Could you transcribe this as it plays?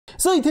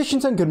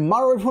Salutations and good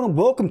morrow everyone, and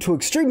welcome to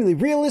Extremely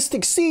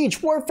Realistic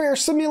Siege Warfare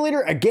Simulator,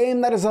 a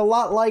game that is a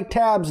lot like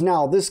Tabs.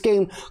 Now, this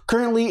game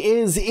currently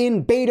is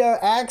in beta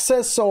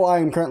access, so I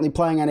am currently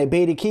playing on a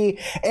beta key,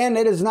 and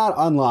it is not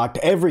unlocked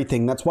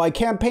everything. That's why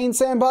Campaign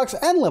Sandbox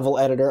and Level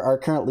Editor are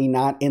currently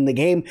not in the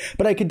game,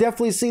 but I could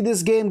definitely see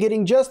this game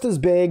getting just as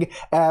big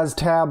as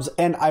Tabs,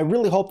 and I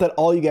really hope that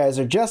all you guys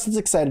are just as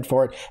excited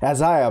for it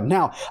as I am.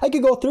 Now, I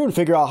could go through and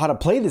figure out how to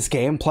play this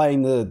game,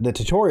 playing the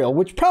tutorial,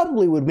 which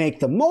probably would make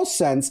the most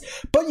sense,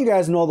 but you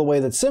guys know the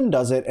way that Sim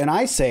does it, and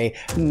I say,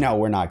 no,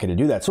 we're not going to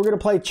do that. So we're going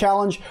to play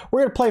Challenge,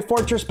 we're going to play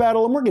Fortress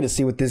Battle, and we're going to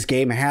see what this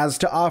game has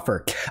to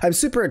offer. I'm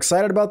super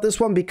excited about this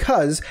one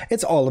because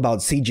it's all about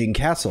sieging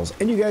castles,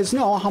 and you guys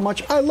know how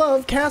much I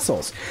love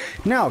castles.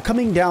 Now,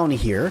 coming down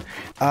here,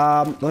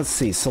 let's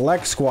see,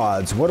 select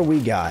squads. What do we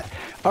got?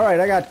 All right,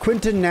 I got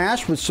Quinton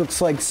Nash, which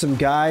looks like some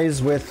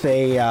guys with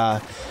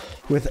a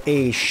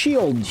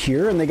shield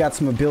here, and they got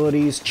some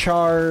abilities: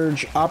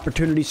 charge,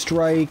 opportunity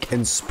strike,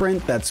 and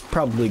sprint. That's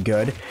probably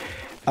good.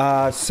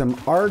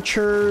 Some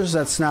archers,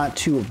 that's not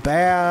too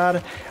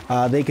bad.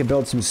 They could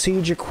build some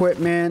siege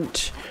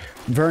equipment.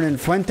 Vernon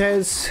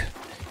Fuentes,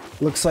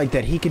 looks like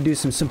that he could do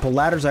some simple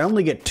ladders. I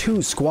only get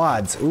 2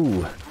 squads.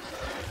 Ooh.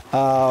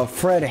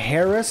 Fred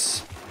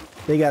Harris,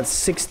 they got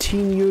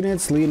 16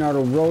 units.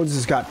 Leonardo Rhodes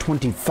has got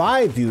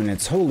 25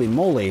 units. Holy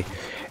moly.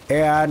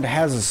 And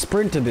has a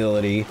sprint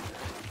ability.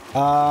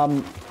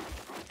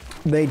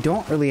 They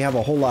don't really have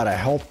a whole lot of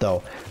health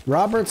though.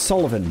 Robert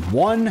Sullivan,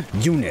 1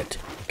 unit.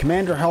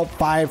 Commander health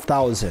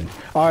 5,000.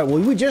 All right, well,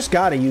 we just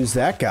got to use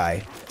that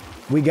guy.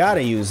 We got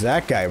to use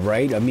that guy,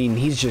 right? I mean,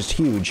 he's just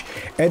huge.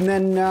 And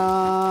then,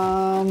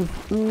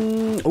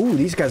 ooh,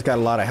 these guys got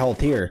a lot of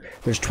health here.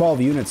 There's 12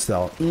 units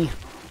though.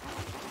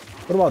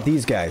 What about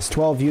these guys?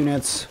 12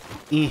 units.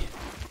 We're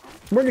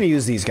going to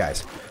use these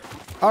guys.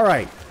 All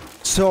right.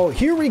 So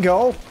here we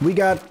go. We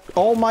got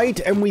All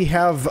Might, and we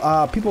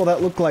have people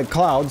that look like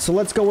clouds. So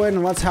let's go in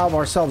and let's have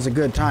ourselves a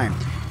good time.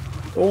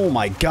 Oh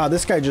my god,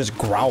 this guy just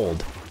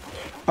growled.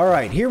 All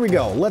right, here we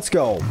go. Let's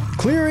go.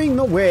 Clearing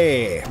the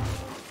way.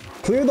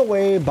 Clear the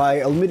way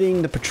by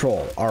eliminating the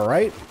patrol. All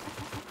right.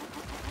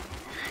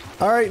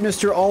 All right,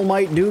 Mr. All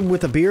Might dude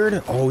with a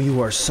beard. Oh,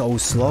 you are so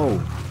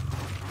slow.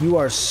 You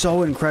are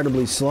so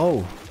incredibly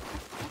slow.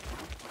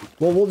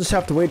 Well, we'll just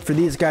have to wait for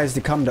these guys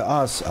to come to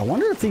us. I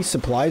wonder if these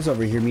supplies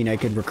over here mean I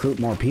can recruit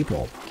more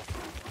people.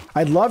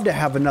 I'd love to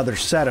have another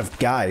set of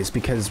guys,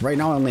 because right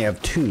now I only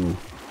have 2.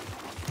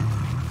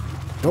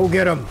 Go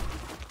get him.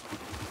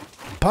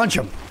 Punch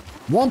him.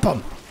 Whump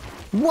him.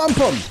 Whump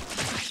him.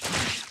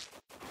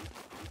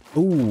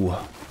 Ooh.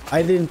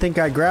 I didn't think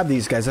I grabbed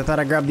these guys. I thought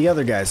I grabbed the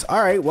other guys.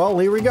 All right, well,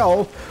 here we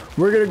go.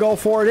 We're going to go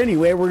for it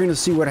anyway. We're going to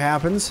see what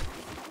happens.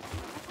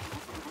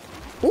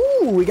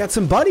 Ooh, we got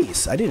some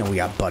buddies. I didn't know we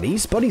got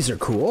buddies. Buddies are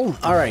cool.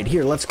 All right,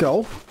 here, let's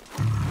go.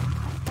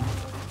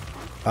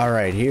 All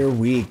right, here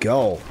we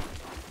go.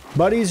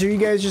 Buddies, are you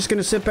guys just going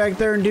to sit back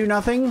there and do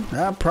nothing?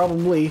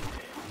 Probably.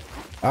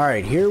 All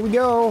right, here we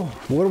go.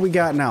 What do we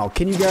got now?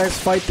 Can you guys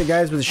fight the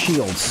guys with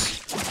shields?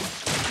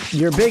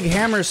 Your big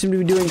hammers seem to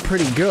be doing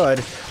pretty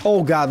good.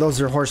 Oh, God,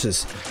 those are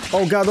horses.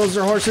 Oh, God, those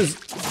are horses.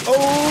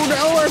 Oh,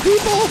 no, our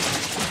people.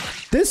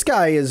 This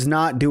guy is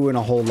not doing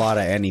a whole lot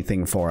of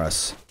anything for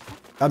us.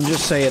 I'm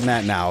just saying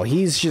that now.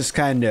 He's just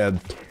kind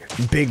of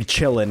big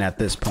chillin' at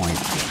this point.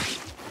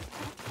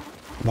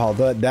 Wow,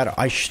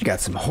 I should got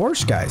some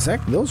horse guys.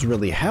 Those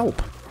really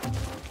help.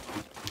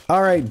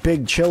 All right,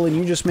 big chillin',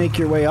 you just make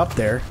your way up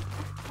there.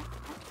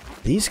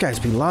 These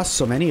guys, we lost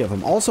so many of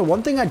them. Also,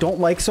 one thing I don't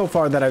like so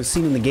far that I've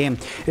seen in the game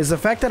is the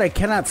fact that I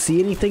cannot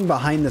see anything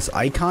behind this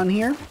icon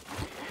here.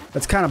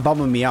 That's kind of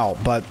bumming me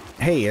out, but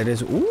hey, it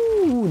is.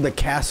 Ooh, the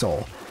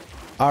castle.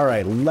 All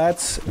right,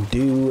 let's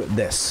do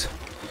this.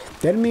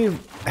 The enemy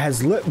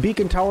has lit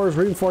beacon towers.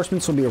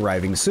 Reinforcements will be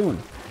arriving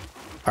soon.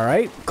 All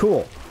right,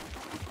 cool.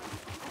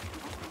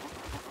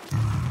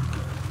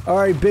 All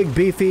right, big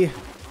beefy.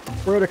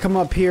 We're gonna come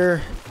up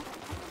here.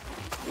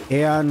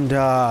 And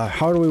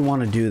how do we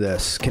want to do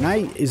this?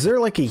 Is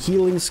there like a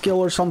healing skill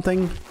or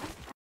something?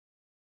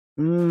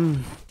 Ooh,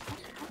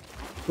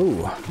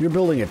 you're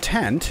building a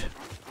tent.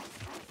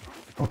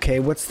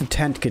 Okay, what's the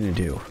tent gonna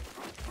do?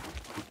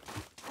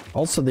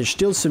 Also, there's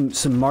still some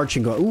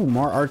marching going. Ooh,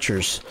 more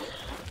archers.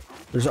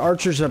 There's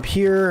archers up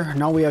here.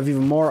 Now we have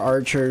even more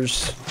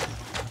archers.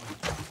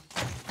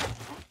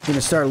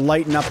 Gonna start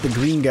lighting up the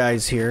green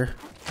guys here.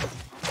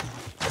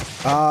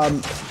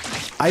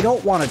 I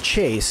don't want to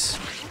chase.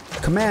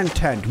 Command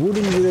tent.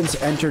 Wounded units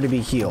enter to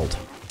be healed.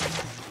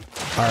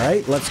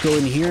 Alright, let's go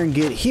in here and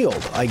get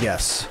healed, I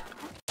guess.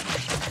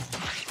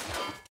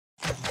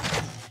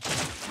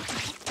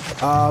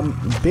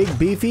 Big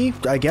beefy,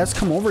 I guess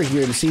come over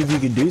here and see if you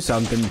can do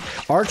something.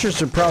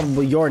 Archers are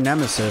probably your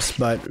nemesis,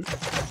 but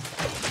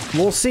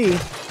we'll see.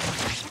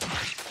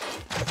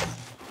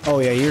 Oh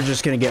yeah, you're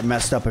just gonna get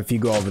messed up if you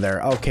go over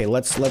there. Okay,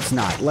 let's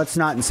not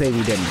and say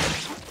we didn't.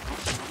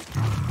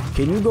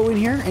 Can you go in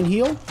here and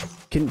heal?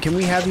 Can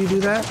we have you do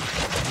that?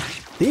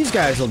 These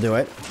guys will do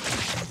it.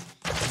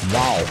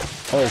 Wow.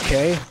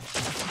 Okay.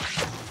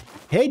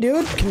 Hey,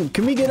 dude,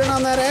 can we get in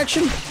on that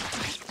action?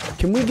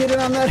 Can we get in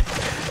on that?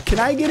 Can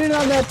I get in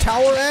on that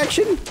tower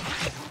action?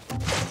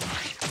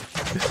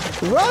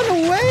 Run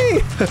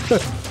away!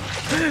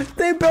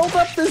 They built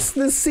up this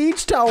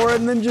siege tower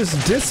and then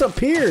just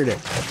disappeared.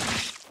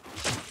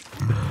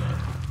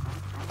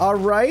 All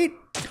right,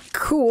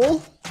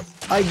 cool.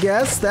 I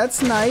guess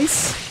that's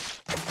nice.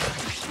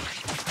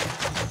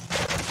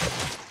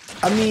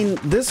 I mean,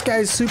 this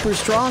guy's super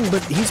strong,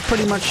 but he's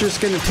pretty much just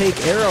gonna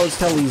take arrows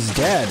till he's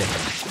dead.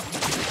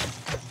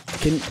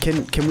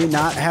 Can we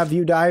not have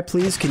you die,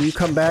 please? Can you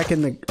come back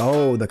in the...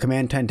 Oh, the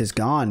command tent is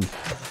gone.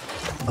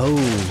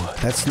 Oh,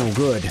 that's no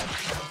good.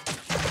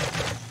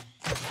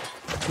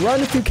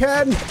 Run if you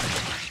can.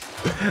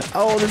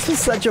 Oh, this is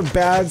such a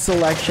bad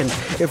selection.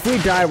 If we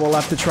die, we'll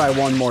have to try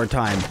one more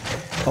time.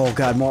 Oh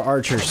god, more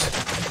archers.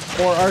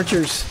 More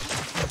archers.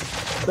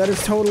 That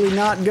is totally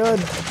not good.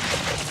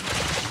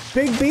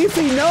 Big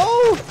Beefy,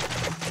 no!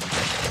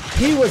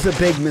 He was a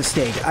big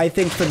mistake. I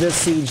think for this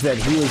siege that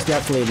he was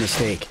definitely a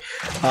mistake.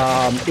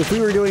 If we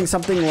were doing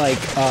something like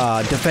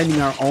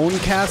defending our own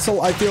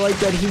castle, I feel like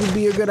that he would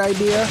be a good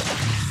idea.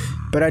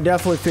 But I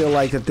definitely feel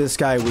like that this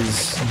guy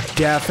was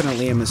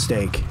definitely a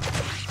mistake.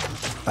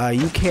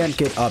 You can't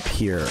get up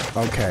here.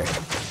 Okay.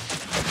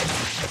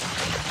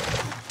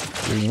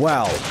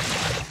 Well,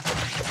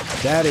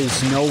 that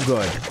is no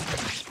good.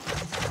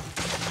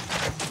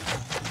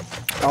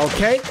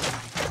 Okay.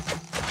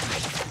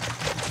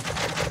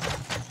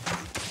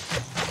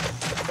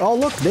 Oh,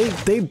 look,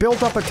 they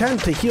built up a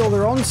tent to heal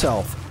their own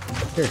self.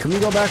 Here, can we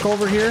go back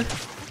over here?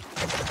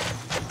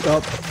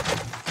 Oh,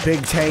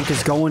 big tank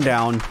is going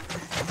down.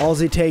 All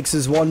he takes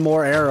is one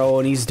more arrow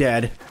and he's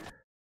dead.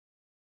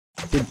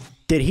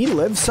 Did he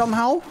live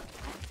somehow?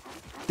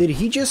 Did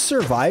he just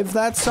survive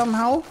that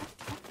somehow?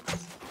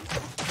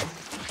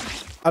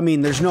 I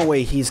mean, there's no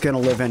way he's gonna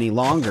live any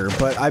longer,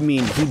 but I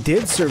mean, he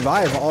did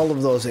survive all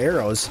of those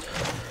arrows.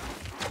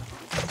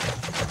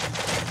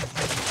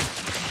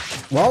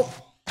 Well,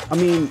 I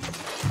mean,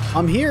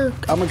 I'm here.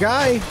 I'm a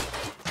guy.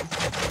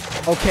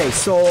 Okay,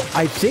 so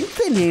I think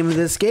the name of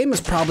this game is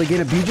probably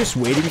going to be just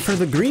waiting for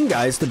the green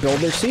guys to build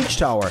their siege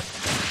tower.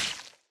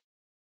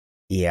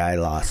 Yeah, I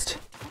lost.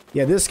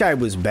 Yeah, this guy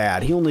was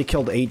bad. He only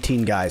killed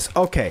 18 guys.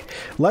 Okay,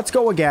 let's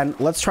go again.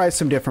 Let's try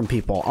some different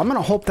people. I'm going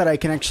to hope that I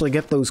can actually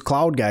get those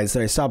cloud guys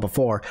that I saw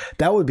before.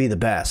 That would be the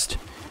best.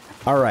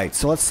 All right,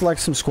 so let's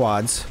select some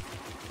squads.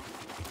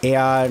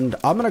 And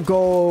I'm going to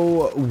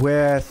go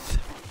with...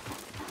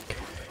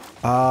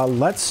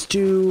 let's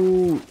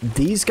do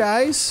these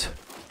guys.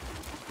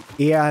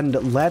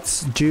 And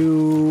let's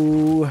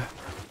do...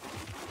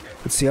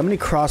 Let's see, how many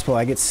crossbow?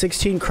 I get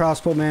 16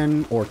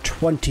 crossbowmen or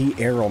 20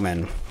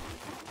 arrowmen.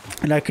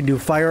 And I can do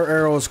fire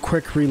arrows,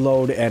 quick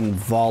reload, and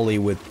volley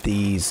with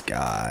these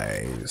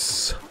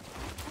guys.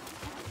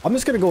 I'm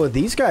just going to go with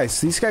these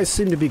guys. These guys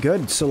seem to be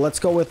good, so let's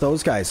go with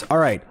those guys. All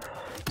right,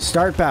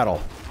 start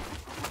battle.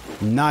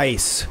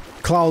 Nice.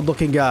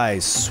 Cloud-looking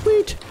guys.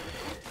 Sweet.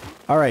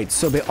 All right,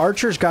 so the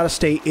archers got to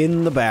stay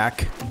in the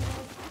back.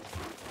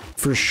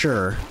 For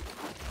sure.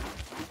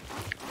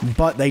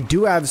 But they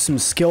do have some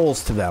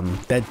skills to them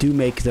that do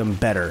make them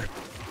better.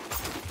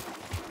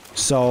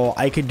 So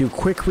I could do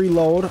quick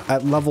reload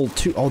at level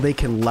 2. Oh, they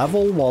can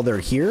level while they're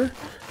here?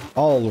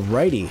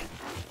 Alrighty.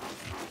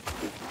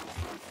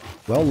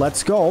 Well,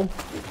 let's go.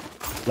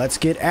 Let's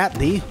get at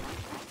thee.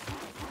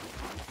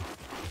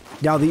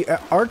 Now, the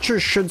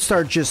archers should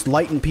start just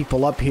lighting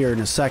people up here in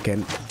a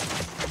second.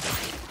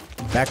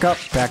 Back up,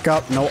 back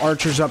up. No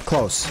archers up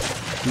close.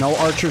 No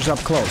archers up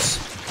close.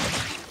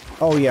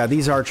 Oh yeah,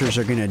 these archers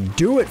are gonna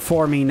do it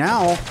for me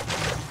now.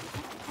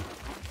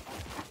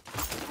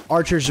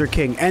 Archers are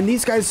king. And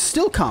these guys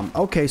still come.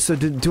 Okay, so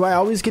do I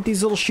always get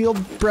these little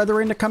shield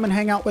brethren to come and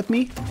hang out with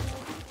me?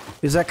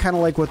 Is that kind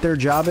of like what their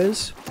job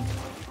is?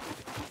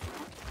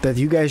 That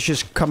you guys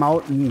just come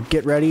out and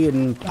get ready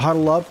and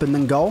huddle up and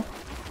then go?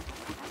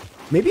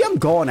 Maybe I'm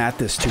going at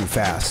this too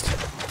fast.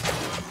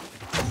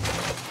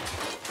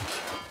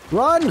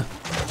 Run!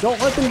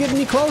 Don't let them get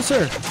any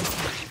closer.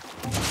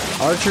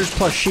 Archers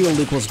plus shield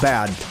equals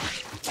bad.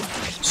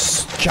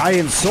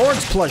 Giant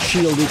swords plus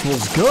shield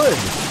equals good.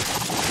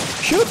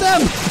 Shoot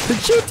them!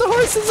 Shoot the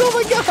horses! Oh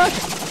my god!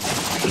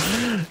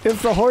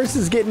 If the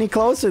horses get any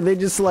closer, they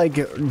just like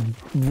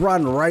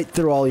run right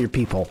through all your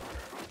people.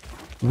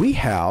 We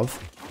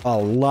have a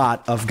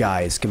lot of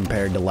guys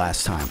compared to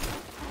last time.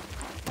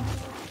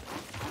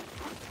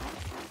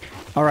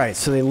 Alright,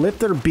 so they lit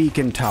their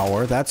beacon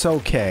tower. That's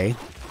okay.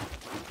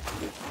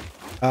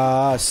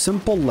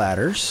 Simple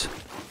ladders.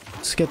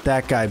 Let's get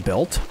that guy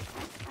built.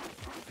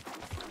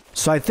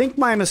 So I think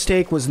my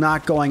mistake was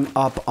not going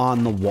up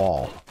on the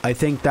wall. I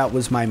think that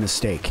was my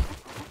mistake.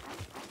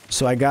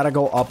 So I gotta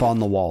go up on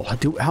the wall.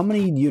 How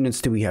many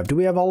units do we have? Do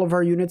we have all of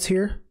our units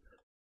here?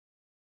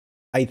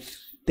 I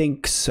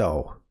think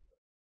so.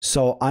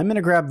 So I'm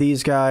gonna grab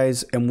these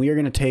guys and we are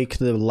gonna take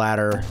the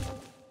ladder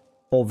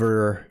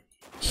over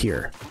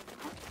here.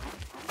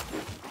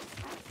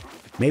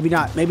 Maybe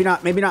not, maybe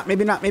not, maybe not,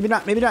 maybe not, maybe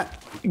not, maybe not.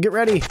 Get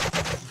ready.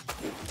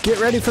 Get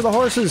ready for the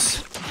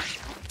horses.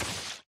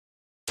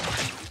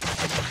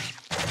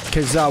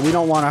 Because we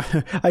don't want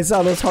to... I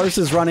saw those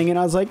horses running and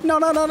I was like, no,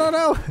 no, no, no,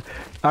 no.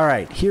 All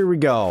right, here we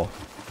go.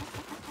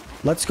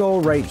 Let's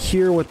go right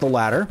here with the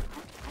ladder.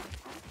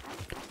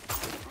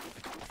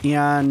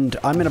 And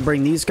I'm going to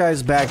bring these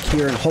guys back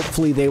here and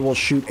hopefully they will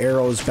shoot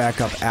arrows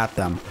back up at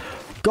them.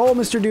 Go,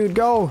 Mr. Dude,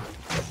 go.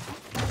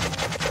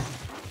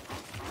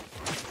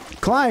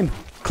 Climb.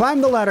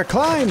 Climb the ladder.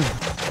 Climb.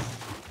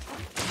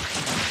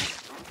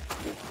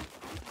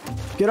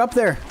 Get up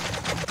there.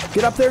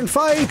 Get up there and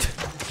fight.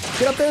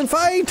 Get up there and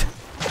fight.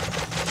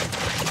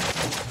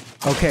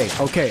 Okay,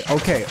 okay,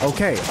 okay,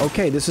 okay,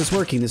 okay. This is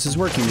working. This is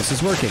working. This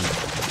is working.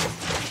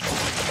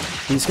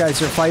 These guys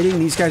are fighting.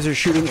 These guys are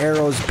shooting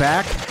arrows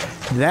back.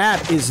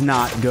 That is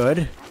not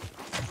good.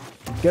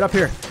 Get up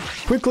here.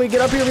 Quickly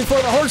get up here before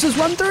the horses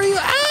run through you.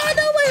 Ah,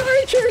 no, my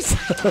archers.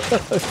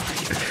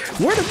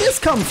 Where did this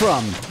come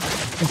from?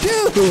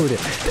 Dude,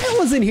 that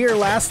wasn't here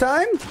last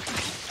time.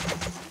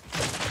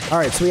 All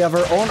right, so we have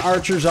our own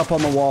archers up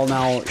on the wall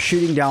now,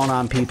 shooting down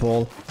on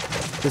people.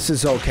 This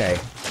is okay.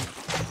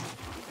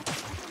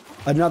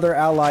 Another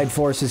allied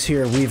force is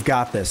here. We've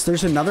got this.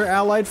 There's another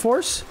allied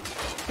force?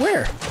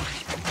 Where?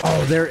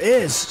 Oh, there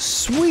is.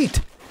 Sweet.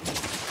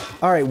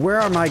 All right, where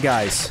are my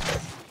guys?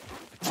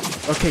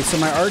 Okay, so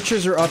my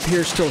archers are up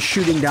here still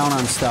shooting down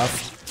on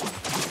stuff.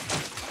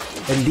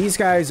 And these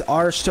guys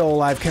are still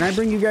alive. Can I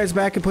bring you guys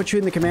back and put you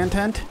in the command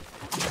tent?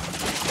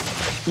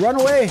 Run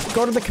away.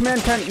 Go to the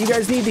command tent. You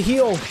guys need to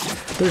heal.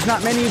 There's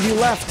not many of you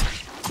left.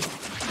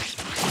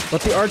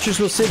 But the archers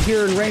will sit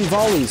here and rain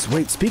volleys.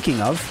 Wait, speaking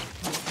of...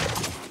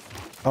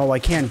 Oh, I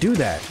can't do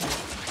that.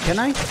 Can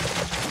I?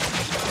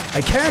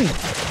 I can!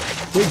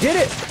 We did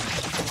it!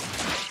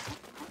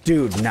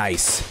 Dude,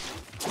 nice.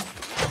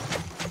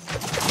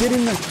 Get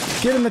in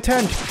the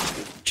tent.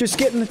 Just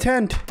get in the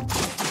tent.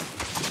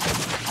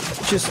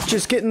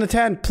 Just get in the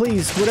tent,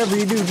 please. Whatever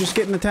you do, just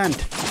get in the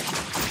tent.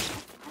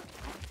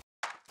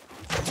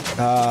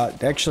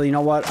 Actually, you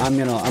know what? I'm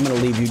gonna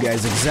leave you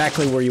guys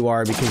exactly where you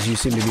are because you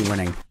seem to be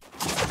winning.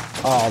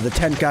 Oh, the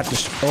tent got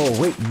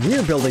oh, wait,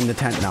 we're building the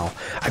tent now.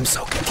 I'm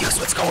so confused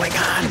what's going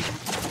on.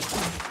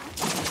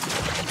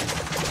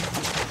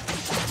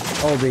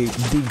 Oh,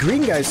 the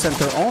green guys sent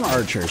their own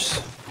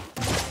archers.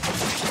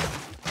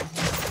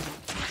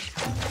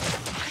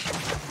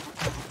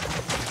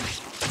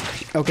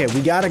 Okay,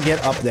 we gotta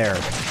get up there.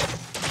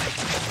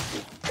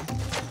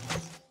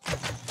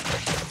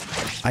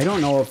 I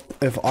don't know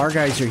if our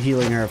guys are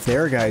healing or if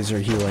their guys are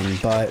healing,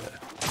 but...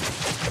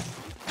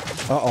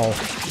 Uh-oh.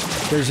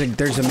 There's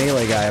a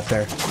melee guy up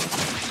there.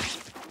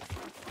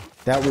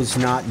 That was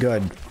not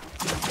good.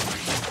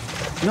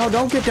 No,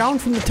 don't get down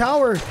from the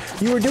tower.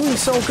 You were doing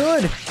so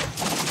good.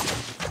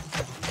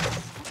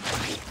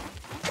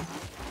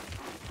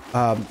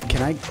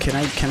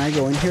 Can I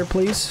go in here,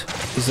 please?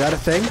 Is that a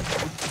thing?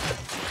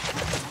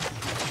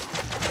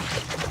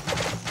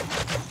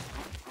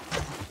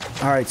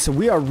 Alright, so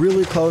we are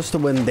really close to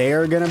when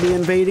they're gonna be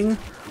invading.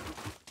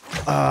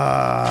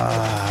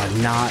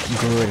 Not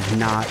good,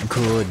 not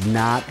good,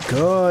 not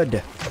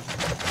good.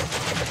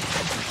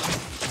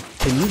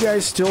 Can you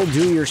guys still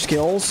do your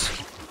skills?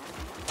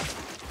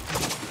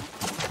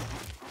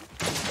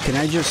 Can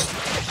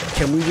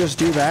we just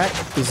do that?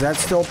 Is that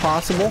still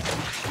possible?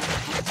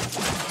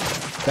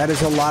 That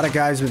is a lot of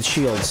guys with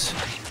shields.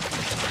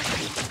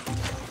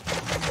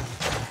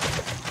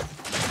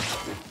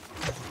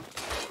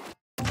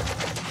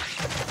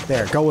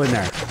 There, go in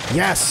there.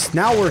 Yes,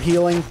 now we're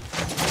healing.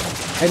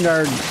 And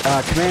our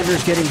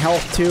commander's getting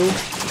health too.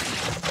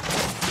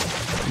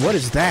 What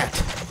is that?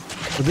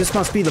 Well, this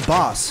must be the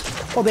boss.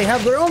 Oh, they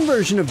have their own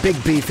version of Big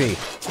Beefy.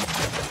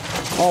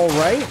 All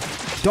right.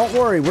 Don't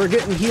worry, we're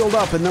getting healed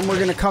up and then we're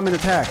going to come and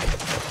attack.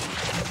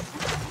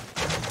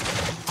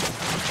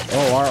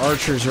 Oh, our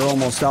archers are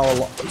almost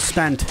all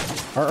spent.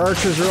 Our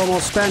archers are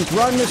almost spent.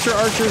 Run, Mr.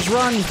 Archers,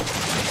 run!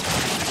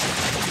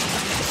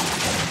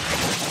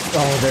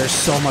 Oh, there's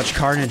so much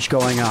carnage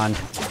going on.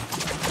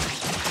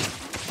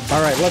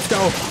 Alright, let's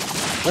go.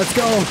 Let's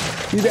go.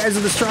 You guys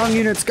are the strong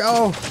units.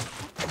 Go.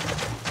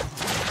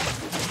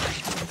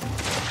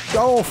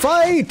 Go,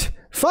 fight!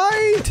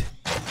 Fight!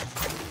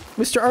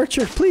 Mr.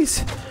 Archer,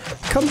 please.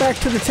 Come back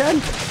to the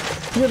tent.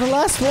 You're the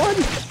last one.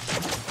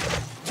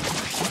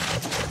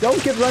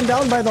 Don't get run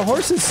down by the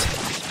horses.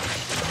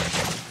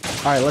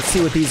 Alright, let's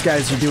see what these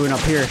guys are doing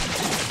up here.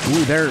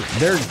 Ooh, they're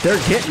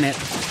getting it.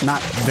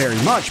 Not very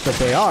much, but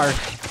they are.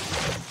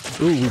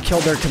 Ooh, we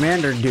killed their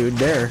commander dude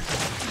there.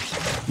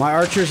 My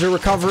archers are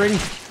recovering.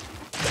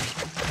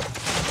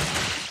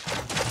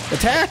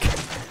 Attack!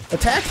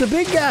 Attack the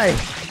big guy!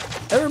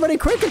 Everybody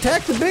quick,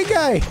 attack the big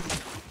guy!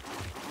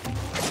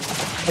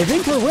 I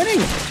think we're winning.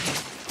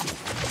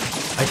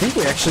 I think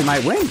we actually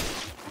might win.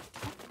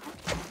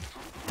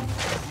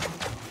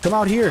 Come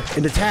out here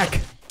and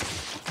attack.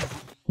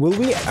 Will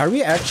we? Are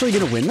we actually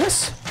gonna win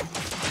this?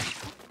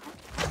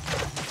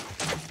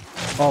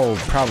 Oh,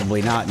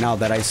 probably not now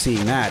that I see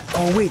that.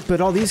 Oh wait,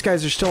 but all these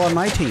guys are still on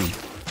my team.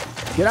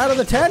 Get out of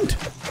the tent!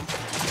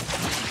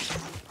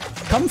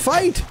 Come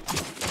fight!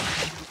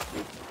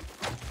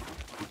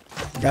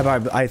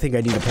 I think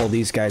I need to pull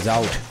these guys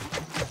out.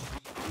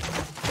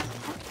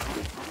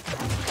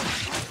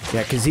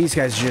 Yeah, because these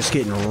guys are just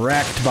getting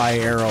wrecked by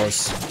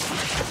arrows.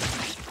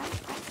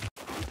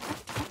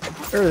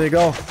 There they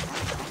go.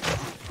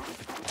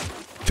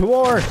 To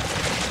war!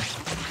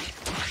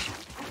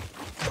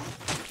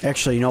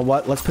 Actually, you know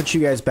what? Let's put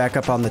you guys back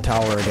up on the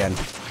tower again.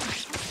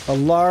 A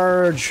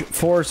large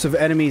force of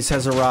enemies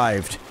has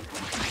arrived.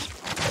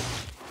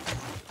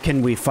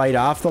 Can we fight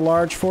off the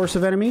large force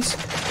of enemies?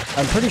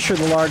 I'm pretty sure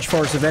the large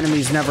force of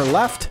enemies never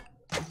left.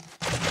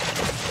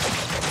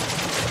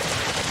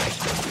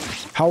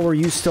 How are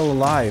you still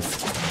alive?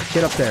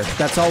 Get up there.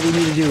 That's all we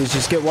need to do is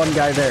just get one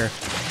guy there.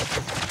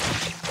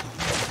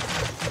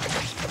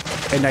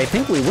 And I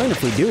think we win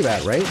if we do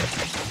that, right?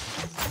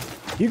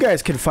 You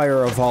guys can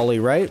fire a volley,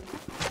 right?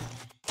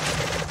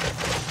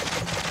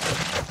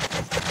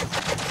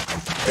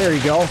 There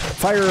you go.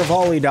 Fire a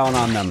volley down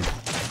on them.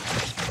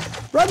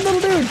 Run, little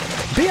dude!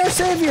 Be our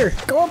savior!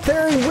 Go up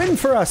there and win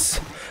for us!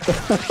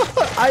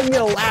 I'm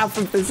gonna laugh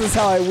if this is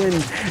how I win,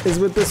 is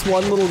with this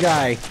one little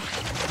guy.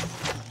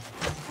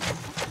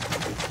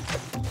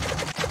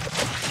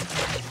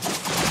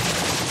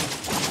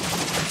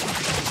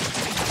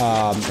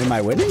 Am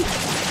I winning?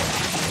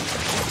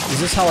 Is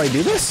this how I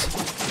do this?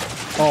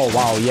 Oh,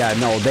 wow, yeah,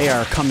 no, they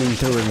are coming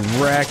through and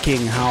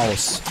wrecking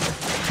house.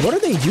 What are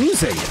they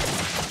using?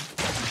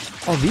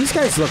 Oh, these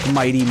guys look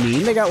mighty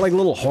mean. They got like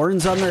little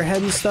horns on their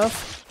head and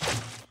stuff.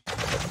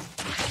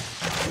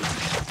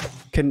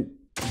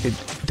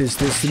 Does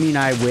this mean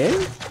I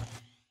win?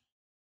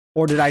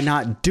 Or did I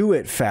not do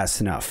it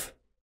fast enough?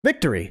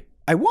 Victory!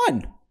 I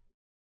won!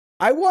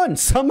 I won!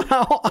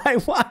 Somehow I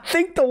won. I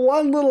think the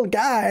one little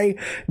guy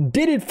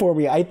did it for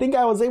me. I think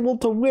I was able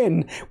to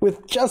win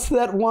with just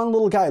that one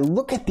little guy.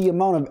 Look at the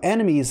amount of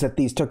enemies that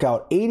these took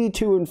out.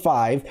 82 and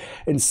 5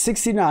 and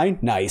 69.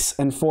 Nice.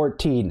 And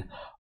 14.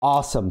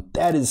 Awesome.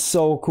 That is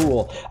so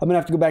cool. I'm gonna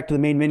have to go back to the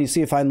main menu,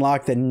 see if I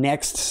unlock the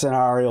next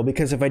scenario,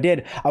 because if I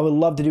did, I would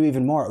love to do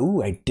even more.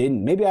 Ooh, I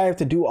didn't. Maybe I have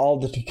to do all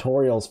the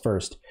tutorials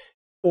first,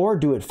 or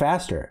do it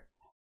faster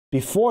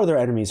before their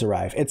enemies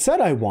arrive. It said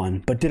I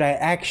won, but did I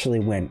actually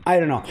win? I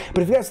don't know.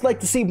 But if you guys would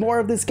like to see more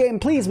of this game,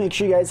 please make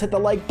sure you guys hit the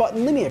like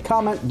button. Leave me a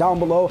comment down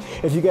below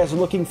if you guys are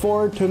looking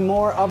forward to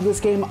more of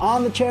this game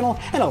on the channel.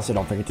 And also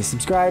don't forget to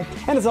subscribe.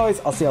 And as always,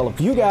 I'll see all of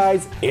you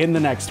guys in the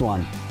next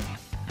one.